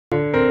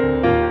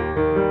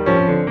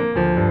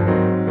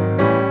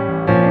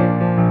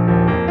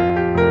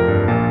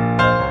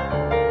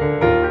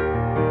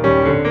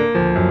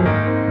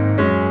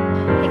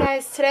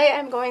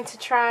going to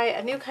try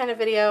a new kind of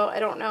video. I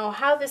don't know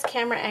how this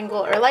camera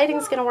angle or lighting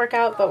is going to work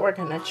out, but we're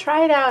going to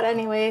try it out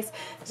anyways.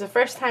 It's the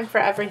first time for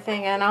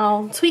everything, and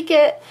I'll tweak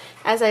it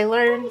as I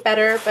learn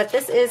better. But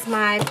this is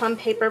my Plum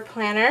Paper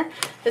planner.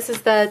 This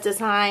is the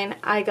design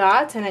I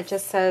got, and it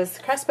just says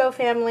Crespo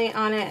family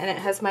on it, and it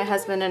has my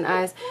husband and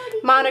I's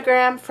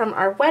monogram from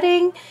our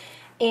wedding.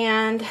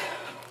 And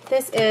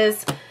this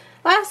is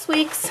last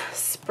week's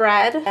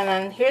spread, and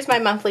then here's my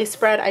monthly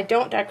spread. I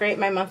don't decorate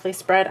my monthly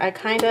spread. I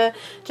kind of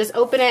just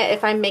open it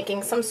if I'm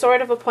making some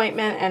sort of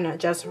appointment and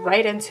just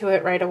right into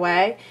it right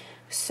away,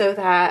 so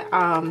that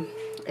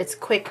it's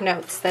quick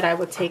notes that I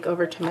would take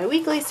over to my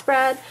weekly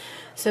spread.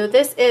 So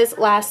this is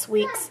last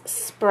week's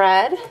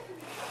spread.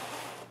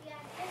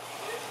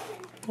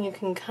 You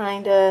can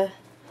kind of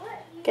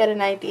get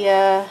an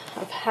idea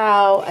of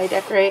how I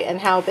decorate and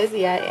how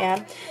busy I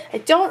am. I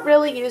don't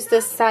really use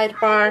this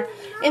sidebar.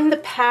 In the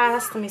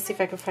past, let me see if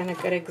I can find a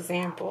good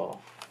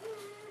example.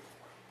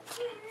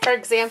 For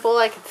example,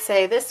 I could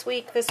say this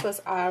week, this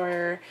was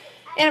our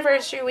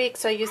anniversary week,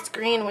 so I used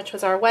green, which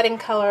was our wedding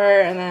color,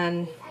 and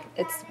then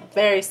it's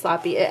very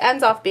sloppy. It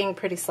ends off being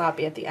pretty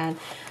sloppy at the end.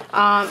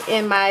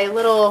 In my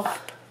little,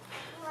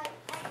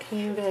 can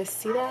you guys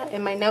see that?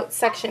 In my notes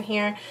section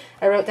here,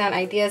 I wrote down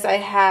ideas I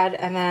had,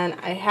 and then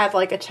I had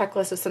like a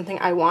checklist of something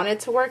I wanted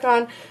to work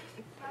on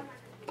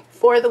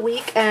for the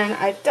week, and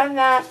I've done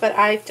that, but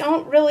I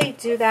don't really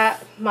do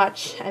that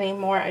much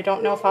anymore. I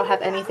don't know if I'll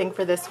have anything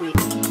for this week.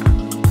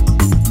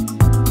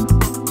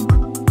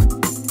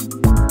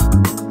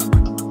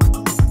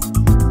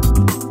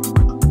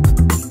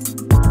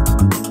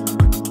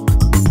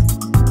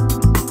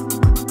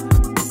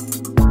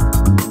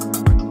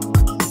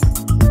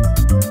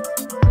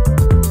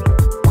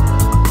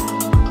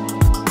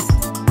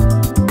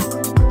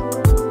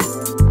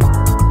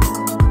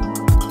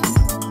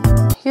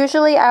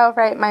 Usually I'll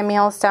write my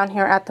meals down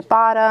here at the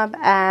bottom,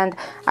 and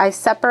I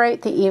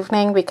separate the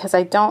evening because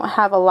I don't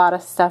have a lot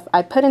of stuff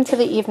I put into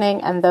the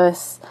evening, and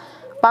this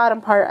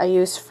bottom part I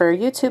use for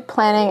YouTube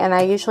planning, and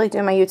I usually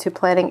do my YouTube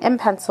planning in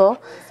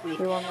pencil.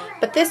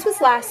 But this was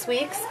last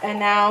week's, and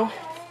now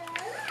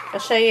I'll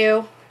show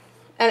you.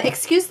 And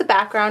excuse the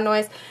background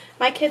noise.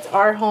 My kids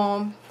are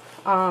home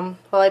while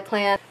I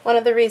plan. One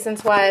of the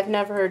reasons why I've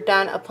never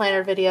done a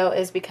planner video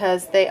is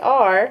because they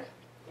are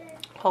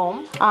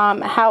home.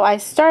 How I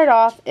start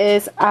off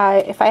is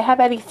if I have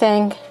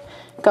anything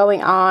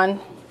going on,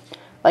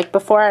 like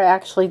before I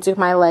actually do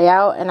my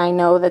layout and I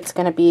know that's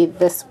going to be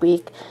this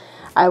week,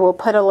 I will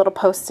put a little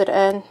post-it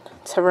in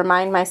to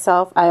remind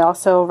myself. I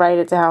also write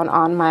it down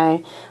on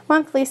my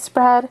monthly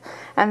spread,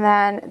 and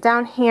then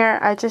down here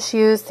I just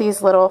use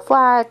these little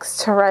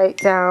flags to write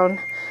down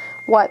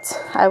what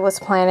I was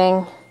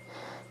planning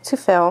to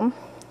film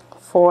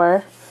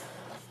for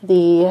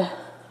the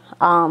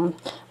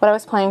what I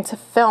was planning to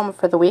film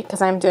for the week,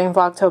 because I'm doing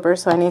Vlogtober,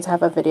 so I need to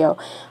have a video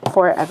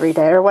for it every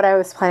day, or what I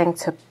was planning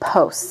to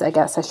post, I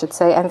guess I should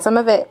say, and some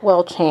of it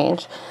will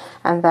change.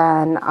 And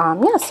then,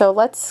 yeah, so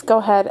let's go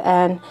ahead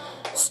and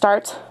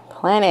start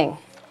planning.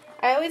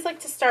 I always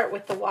like to start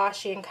with the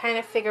washi and kind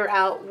of figure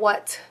out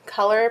what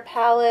color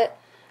palette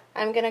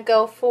I'm going to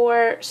go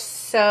for.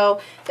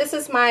 So this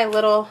is my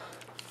little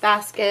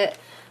basket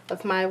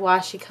of my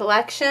washi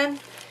collection.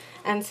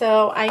 And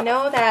so I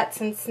know that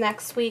since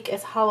next week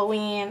is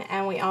Halloween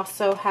and we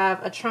also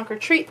have a trunk or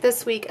treat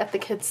this week at the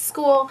kids'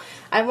 school,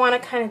 I want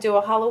to kind of do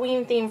a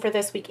Halloween theme for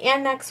this week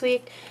and next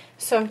week.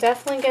 So I'm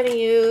definitely going to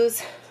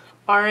use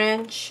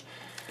orange.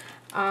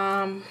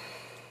 I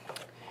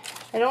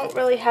don't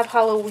really have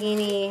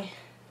Halloween-y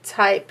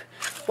type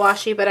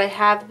washi, but I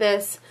have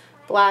this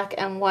black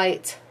and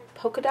white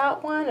polka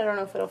dot one. I don't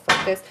know if it'll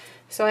focus.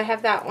 So I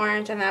have that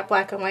orange and that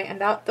black and white,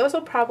 and those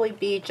will probably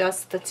be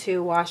just the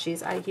two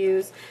washis I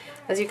use.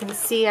 As you can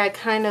see, I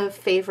kind of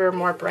favor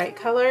more bright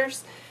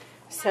colors,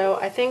 so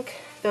I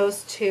think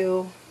those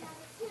two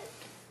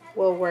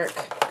will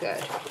work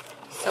good.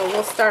 So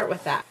we'll start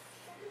with that.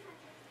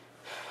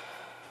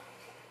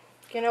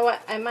 You know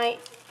what, I might,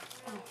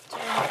 do I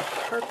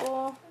have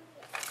purple?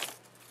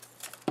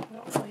 I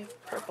don't really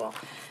have purple.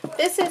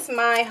 This is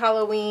my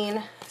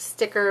Halloween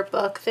sticker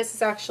book. This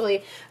is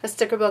actually a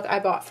sticker book I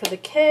bought for the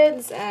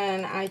kids,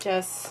 and I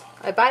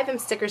buy them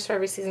stickers for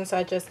every season, so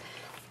I just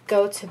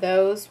go to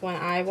those when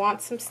I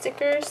want some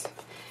stickers.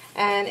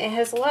 And it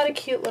has a lot of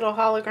cute little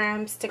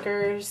hologram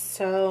stickers,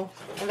 and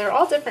they're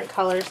all different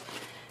colors.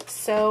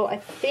 So I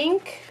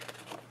think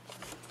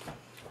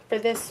for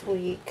this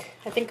week,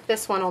 I think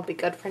this one will be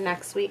good for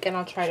next week, and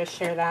I'll try to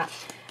share that.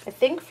 I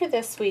think for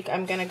this week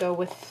I'm gonna go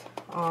with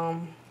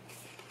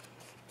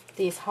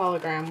these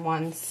hologram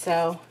ones.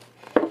 So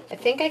I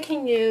think I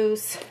can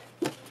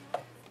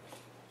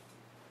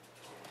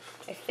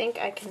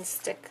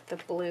stick the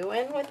blue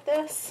in with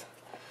this.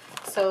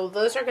 So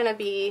those are going to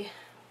be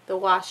the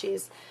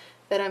washis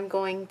that I'm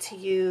going to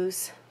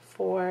use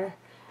for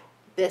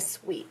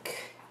this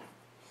week.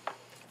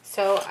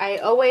 So I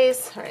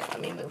always, all right,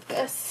 let me move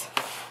this.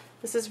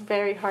 This is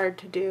very hard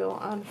to do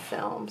on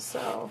film,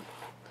 so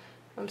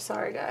I'm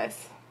sorry,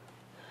 guys.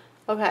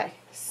 Okay,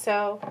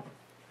 so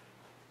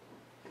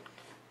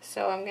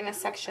So I'm going to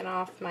section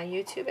off my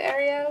YouTube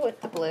area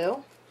with the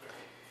blue.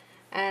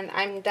 And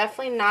I'm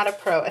definitely not a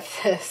pro at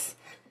this.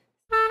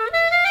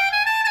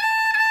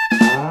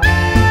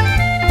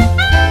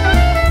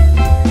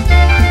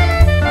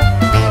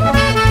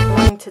 I'm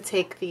going to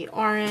take the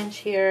orange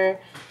here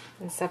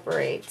and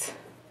separate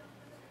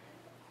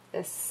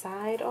this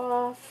side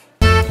off.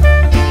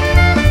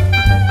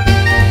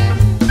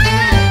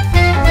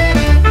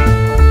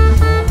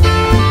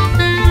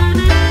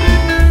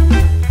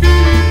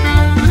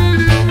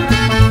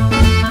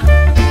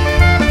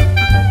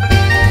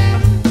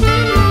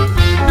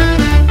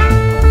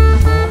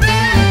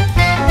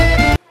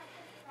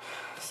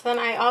 So then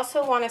I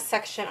also want to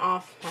section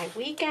off my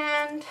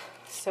weekend.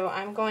 So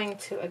I'm going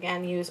to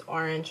again use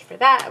orange for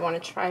that. I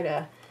want to try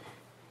to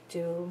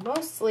do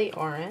mostly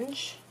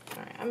orange.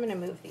 Alright, I'm going to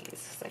move these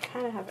because I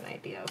kind of have an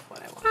idea of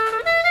what I want to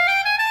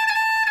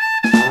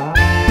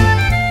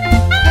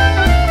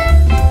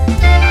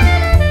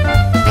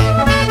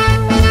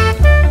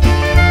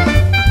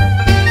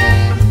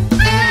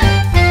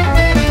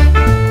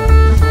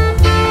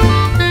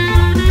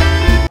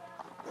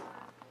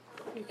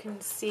do. You can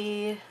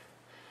see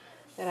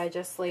that I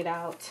just laid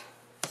out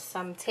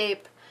some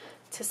tape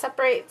to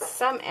separate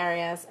some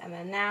areas, and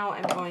then now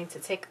I'm going to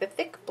take the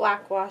thick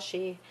black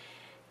washi,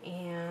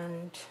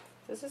 and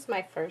this is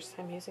my first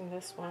time using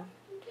this one.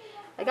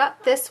 I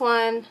got this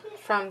one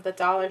from the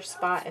dollar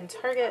spot in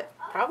Target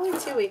probably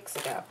 2 weeks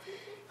ago,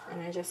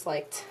 and I just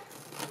liked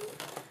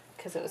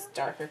because it was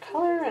darker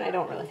color, and I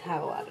don't really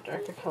have a lot of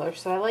darker color,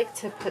 so I like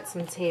to put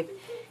some tape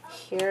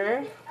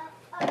here.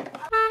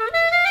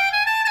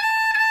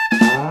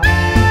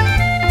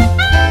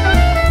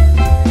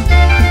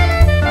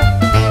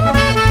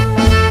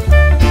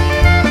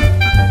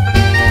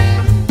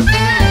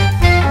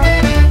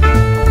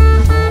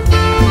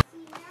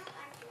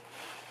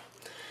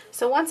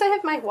 So once I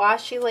have my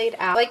washi laid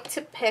out, I like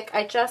to pick,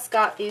 I just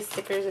got these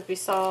stickers if you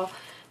saw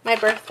my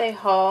birthday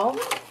haul.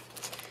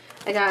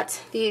 I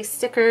got these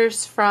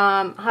stickers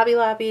from Hobby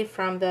Lobby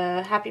from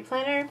the Happy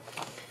Planner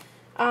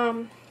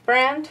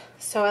brand.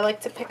 So I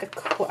like to pick a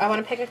quote. I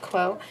want to pick a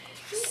quote.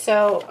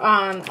 So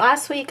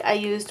last week I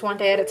used One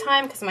Day at a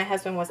Time because my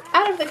husband was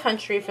out of the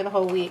country for the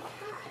whole week.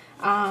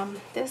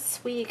 This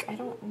week, I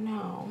don't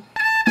know.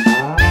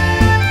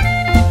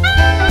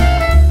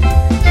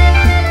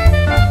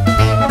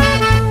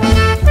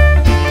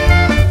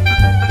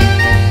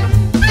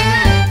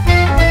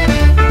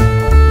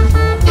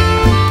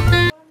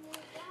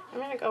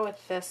 Go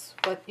with this.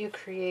 What you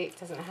create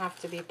doesn't have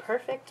to be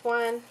perfect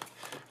one,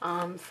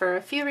 for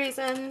a few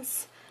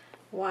reasons.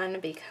 One,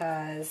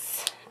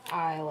 because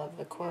I love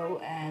the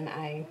quote and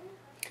I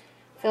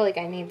feel like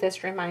I need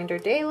this reminder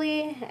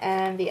daily,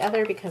 and the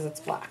other because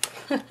it's black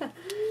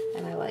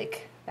and I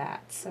like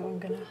that. So I'm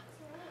gonna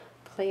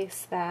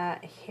place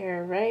that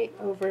here right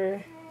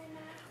over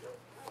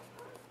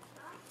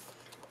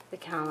the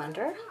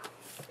calendar.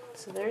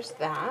 So there's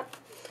that.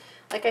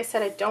 Like I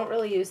said, I don't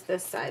really use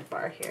this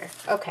sidebar here.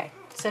 Okay,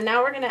 so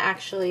now we're going to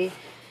actually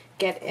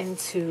get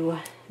into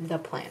the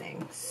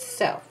planning.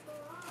 So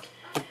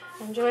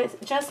I'm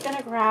just going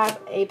to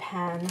grab a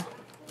pen.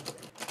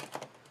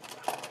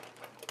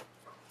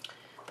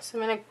 So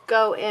I'm going to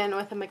go in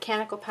with a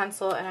mechanical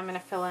pencil and I'm going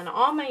to fill in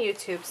all my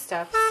YouTube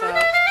stuff. So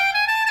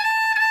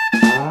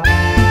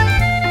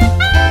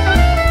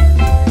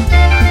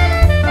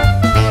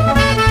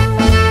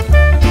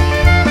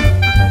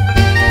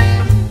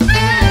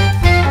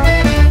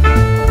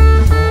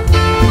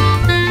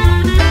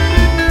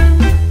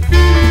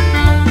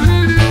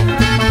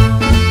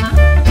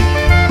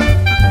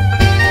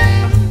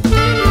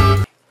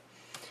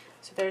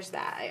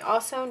that. I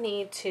also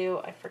need to,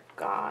 I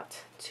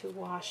forgot to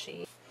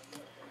washi.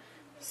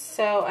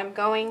 So I'm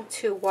going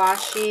to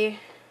washi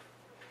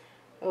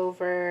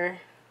over,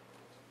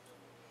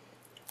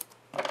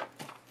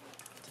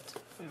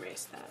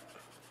 erase that.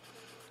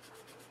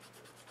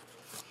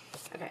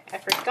 Okay, I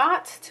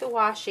forgot to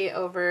washi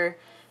over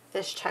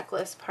this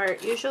checklist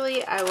part.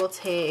 Usually I will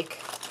take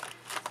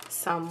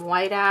some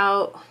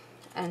whiteout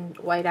and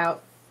white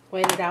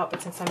it out,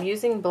 but since I'm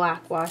using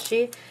black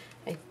washi,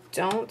 I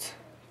don't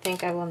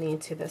think I will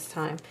need to this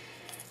time.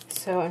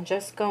 So I'm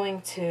just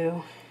going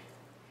to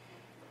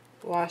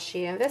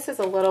washi, and this is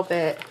a little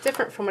bit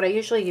different from what I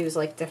usually use,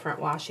 like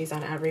different washis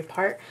on every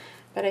part,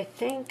 but I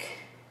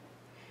think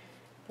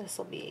this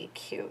will be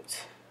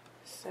cute.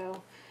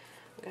 So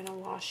I'm gonna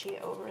washi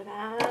over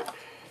that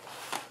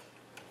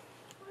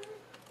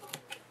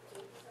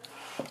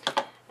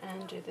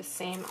and do the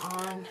same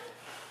on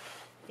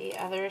the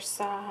other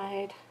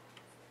side.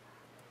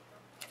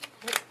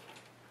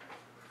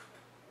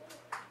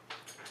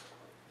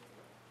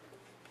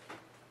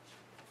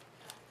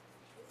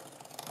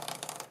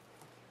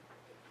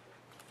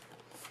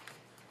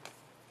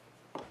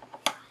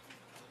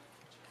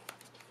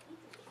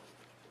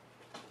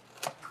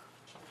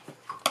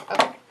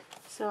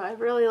 So I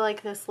really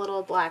like this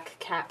little black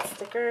cat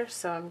sticker,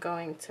 so I'm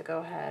going to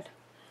go ahead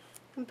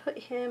and put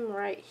him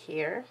right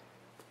here.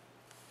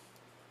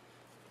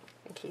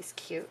 I think he's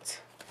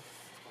cute.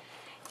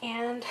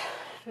 And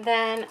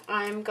then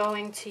I'm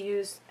going to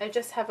use, I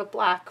just have a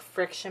black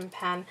friction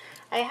pen.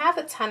 I have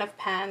a ton of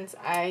pens.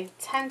 I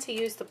tend to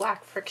use the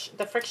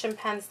friction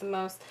pens the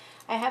most.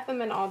 I have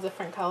them in all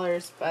different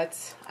colors,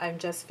 but I'm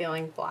just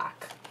feeling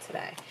black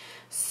today.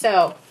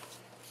 So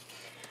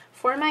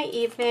for my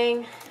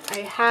evening, I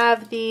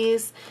have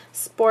these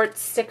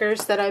sports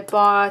stickers that I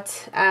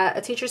bought at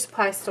a teacher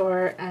supply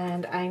store,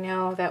 and I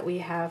know that we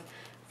have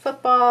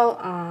football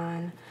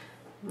on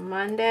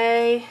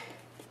Monday,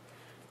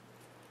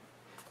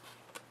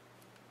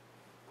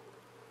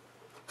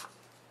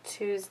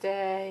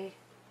 Tuesday,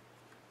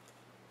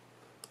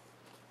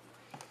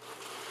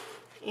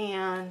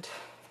 and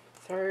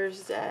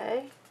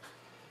Thursday.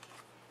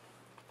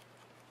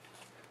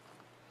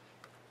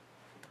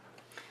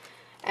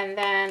 And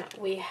then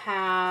we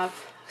have,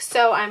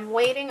 so I'm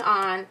waiting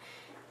on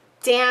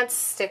dance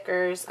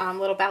stickers,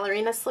 little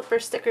ballerina slipper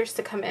stickers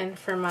to come in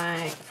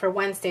for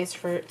Wednesdays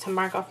to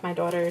mark off my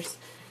daughter's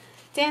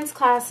dance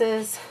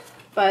classes.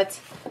 But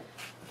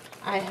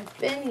I have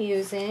been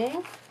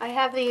using, I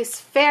have these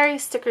fairy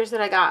stickers that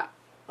I got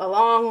a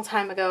long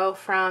time ago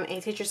from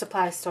a teacher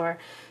supply store.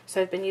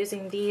 So I've been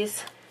using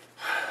these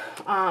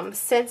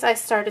since I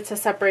started to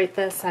separate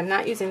this. I'm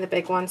not using the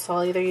big one, so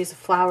I'll either use a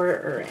flower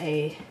or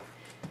a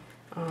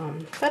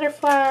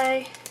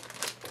butterfly. I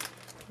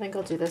think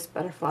I'll do this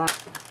butterfly.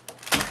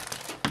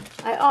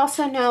 I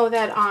also know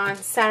that on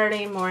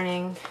Saturday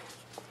morning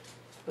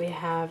we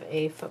have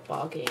a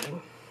football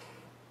game.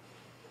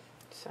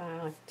 So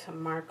I like to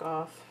mark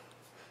off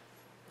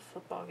the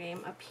football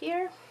game up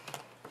here.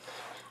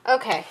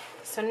 Okay,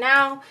 so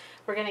now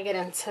we're going to get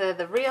into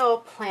the real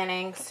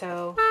planning.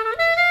 So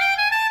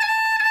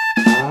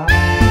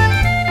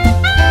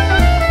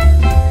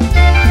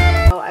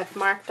I've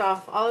marked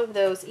off all of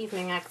those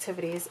evening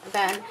activities.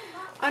 Then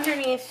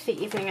underneath the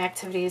evening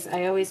activities,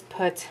 I always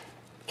put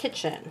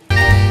kitchen.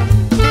 And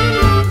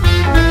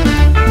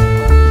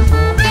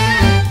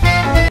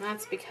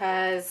that's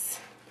because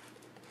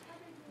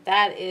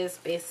that is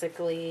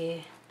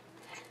basically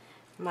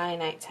my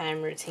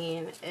nighttime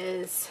routine,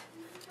 is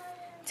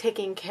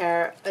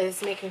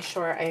making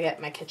sure I get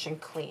my kitchen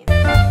clean.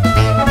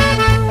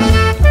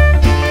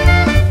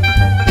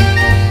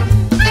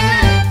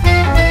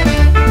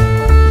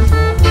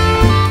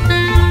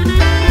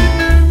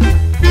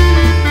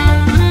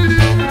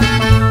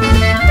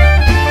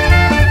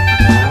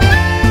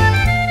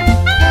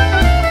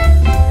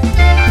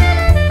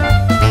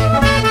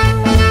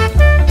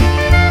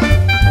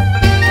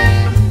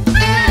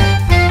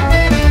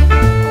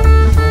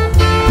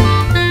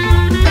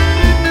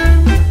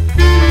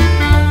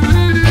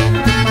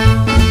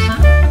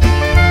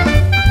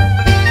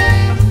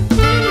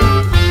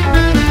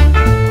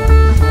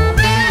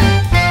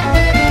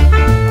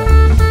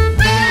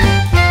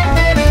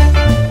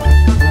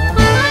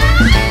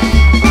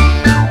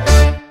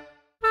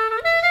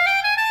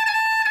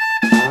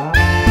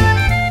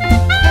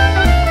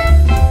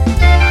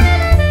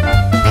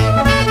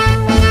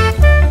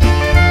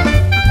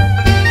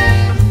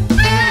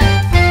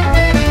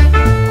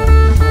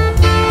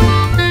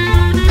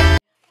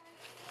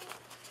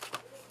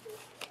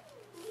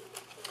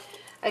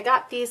 I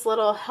got these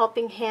little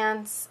helping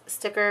hands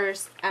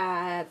stickers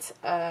at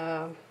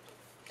a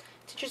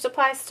teacher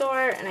supply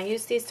store, and I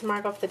use these to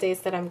mark off the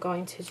days that I'm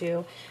going to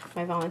do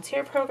my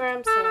volunteer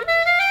program. So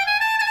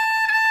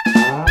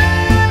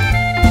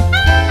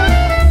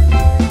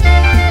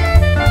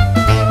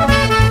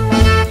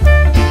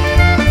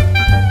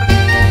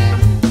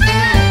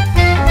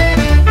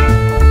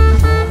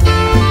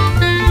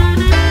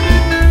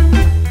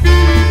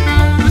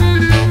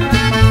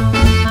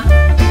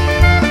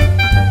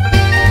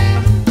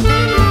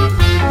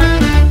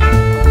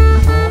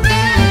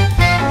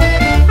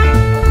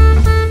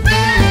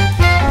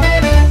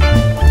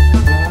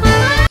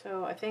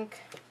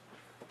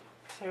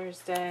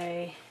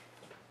Thursday,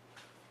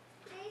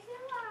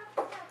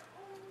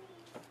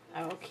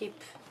 I will keep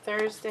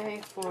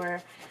Thursday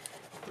for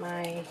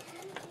my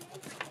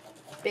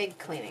big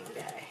cleaning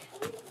day.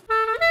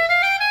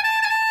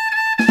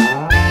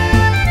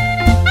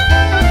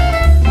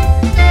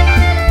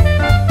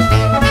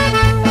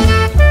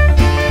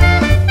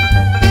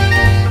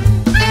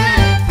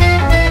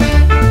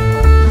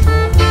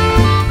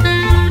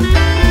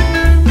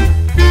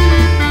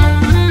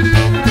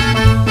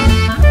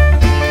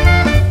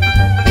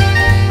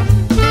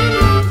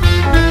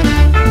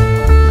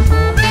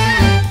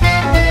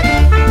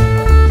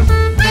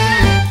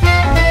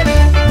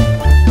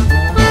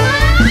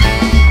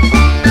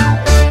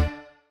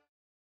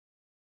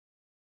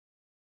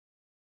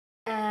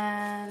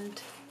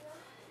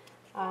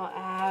 I'll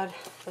add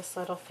this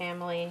little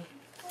family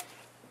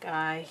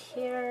guy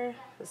here,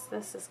 because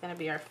this is going to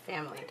be our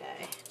family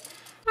day.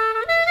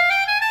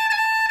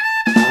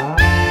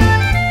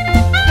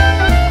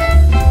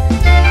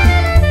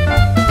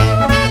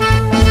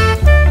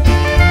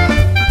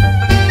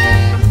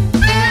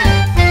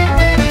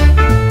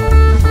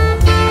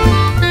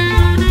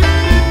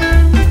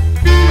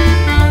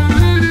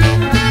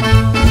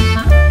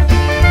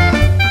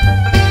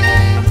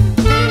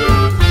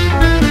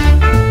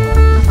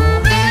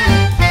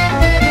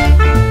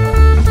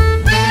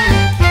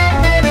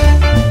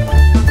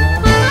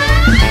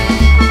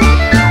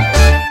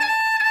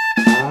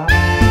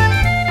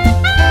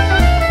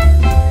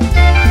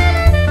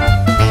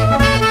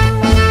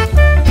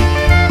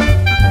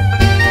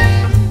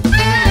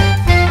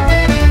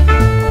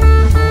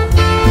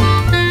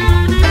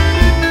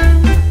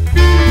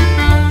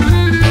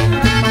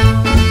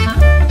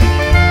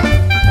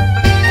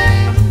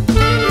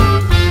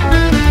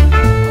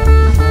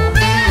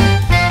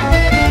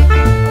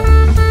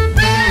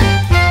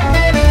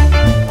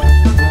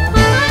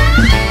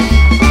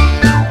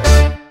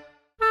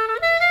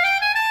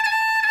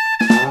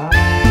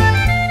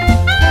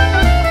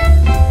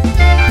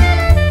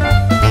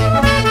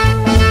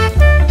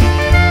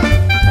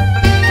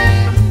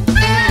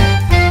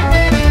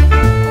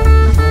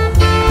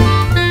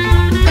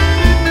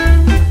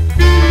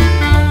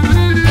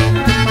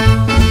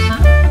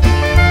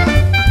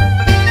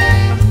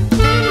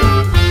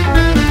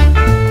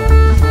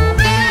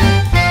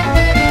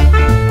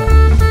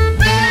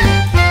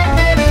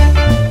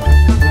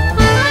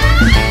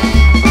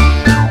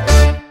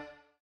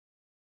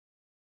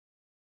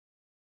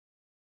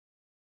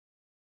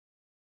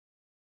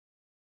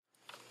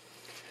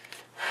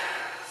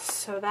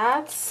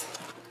 that's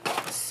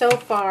so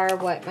far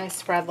what my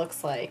spread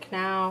looks like.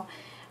 Now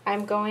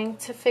I'm going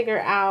to figure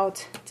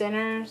out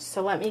dinner,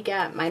 so let me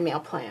get my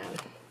meal plan.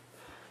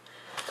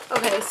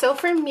 Okay, so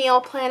for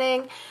meal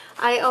planning,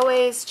 I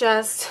always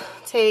just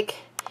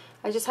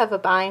I just have a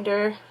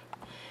binder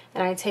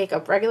and I take a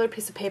regular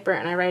piece of paper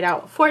and I write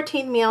out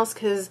 14 meals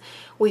because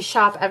we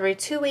shop every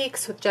 2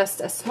 weeks with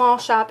just a small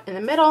shop in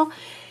the middle.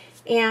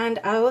 And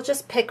I will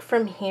just pick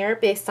from here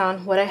based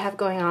on what I have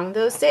going on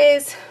those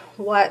days,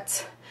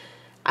 what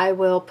I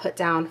will put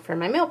down for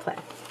my meal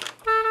plan.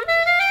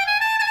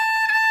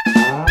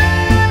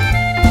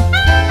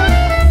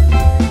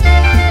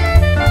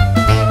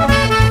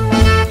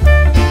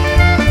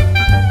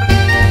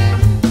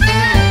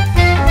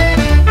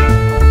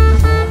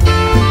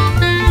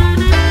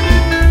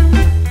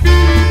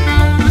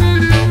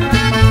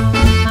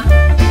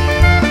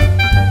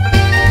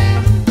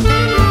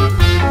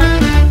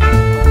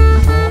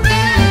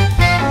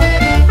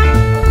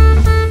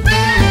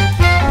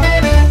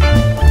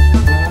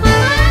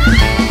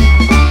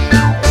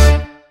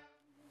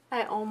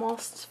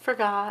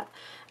 Forgot,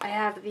 I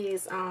have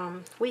these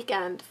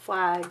weekend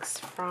flags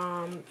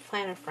from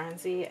Planet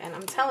Frenzy, and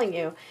I'm telling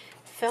you,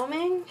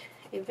 filming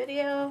a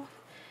video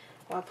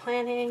while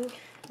planning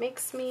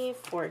makes me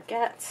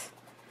forget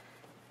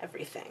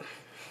everything.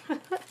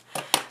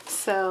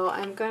 So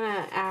I'm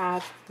gonna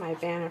add my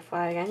banner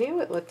flag. I knew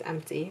it looked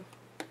empty.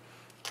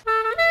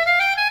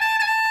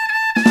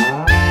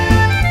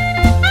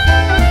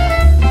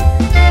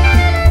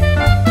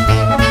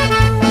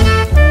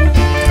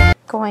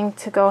 Going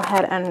to go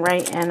ahead and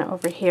write in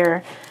over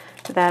here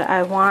that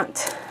I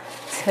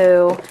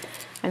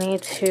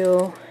need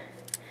to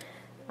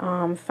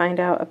find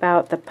out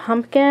about the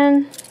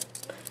pumpkin.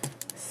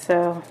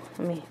 So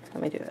let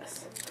me do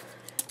this.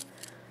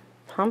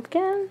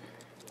 Pumpkin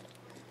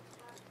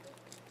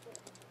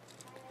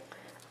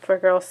for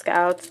Girl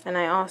Scouts, and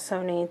I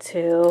also need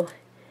to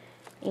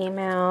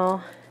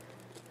email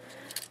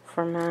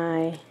for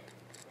my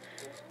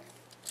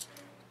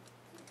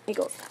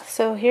Eagles.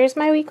 So here's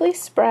my weekly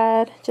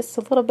spread, just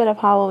a little bit of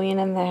Halloween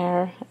in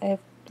there. I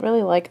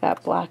really like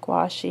that black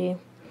washi.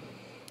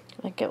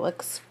 I think it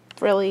looks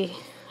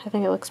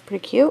pretty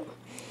cute.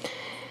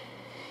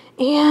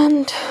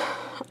 And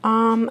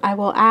I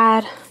will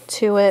add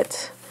to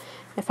it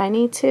if I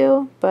need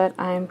to, but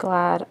I'm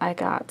glad I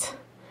got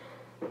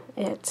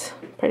it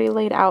pretty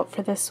laid out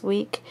for this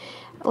week.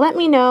 Let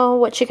me know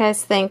what you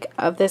guys think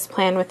of this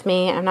plan with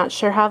me. I'm not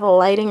sure how the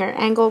lighting or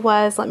angle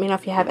was. Let me know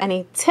if you have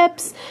any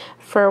tips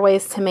for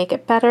ways to make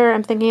it better.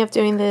 I'm thinking of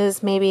doing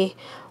this maybe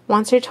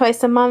once or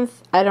twice a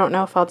month. I don't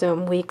know if I'll do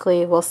them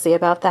weekly. We'll see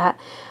about that.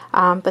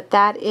 But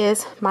that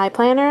is my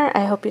planner.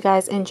 I hope you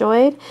guys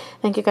enjoyed.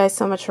 Thank you guys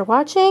so much for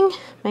watching.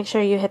 Make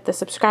sure you hit the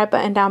subscribe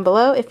button down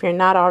below if you're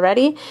not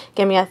already.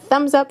 Give me a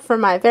thumbs up for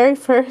my very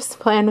first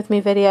Plan With Me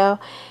video.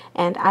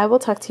 And I will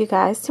talk to you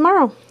guys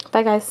tomorrow.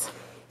 Bye guys.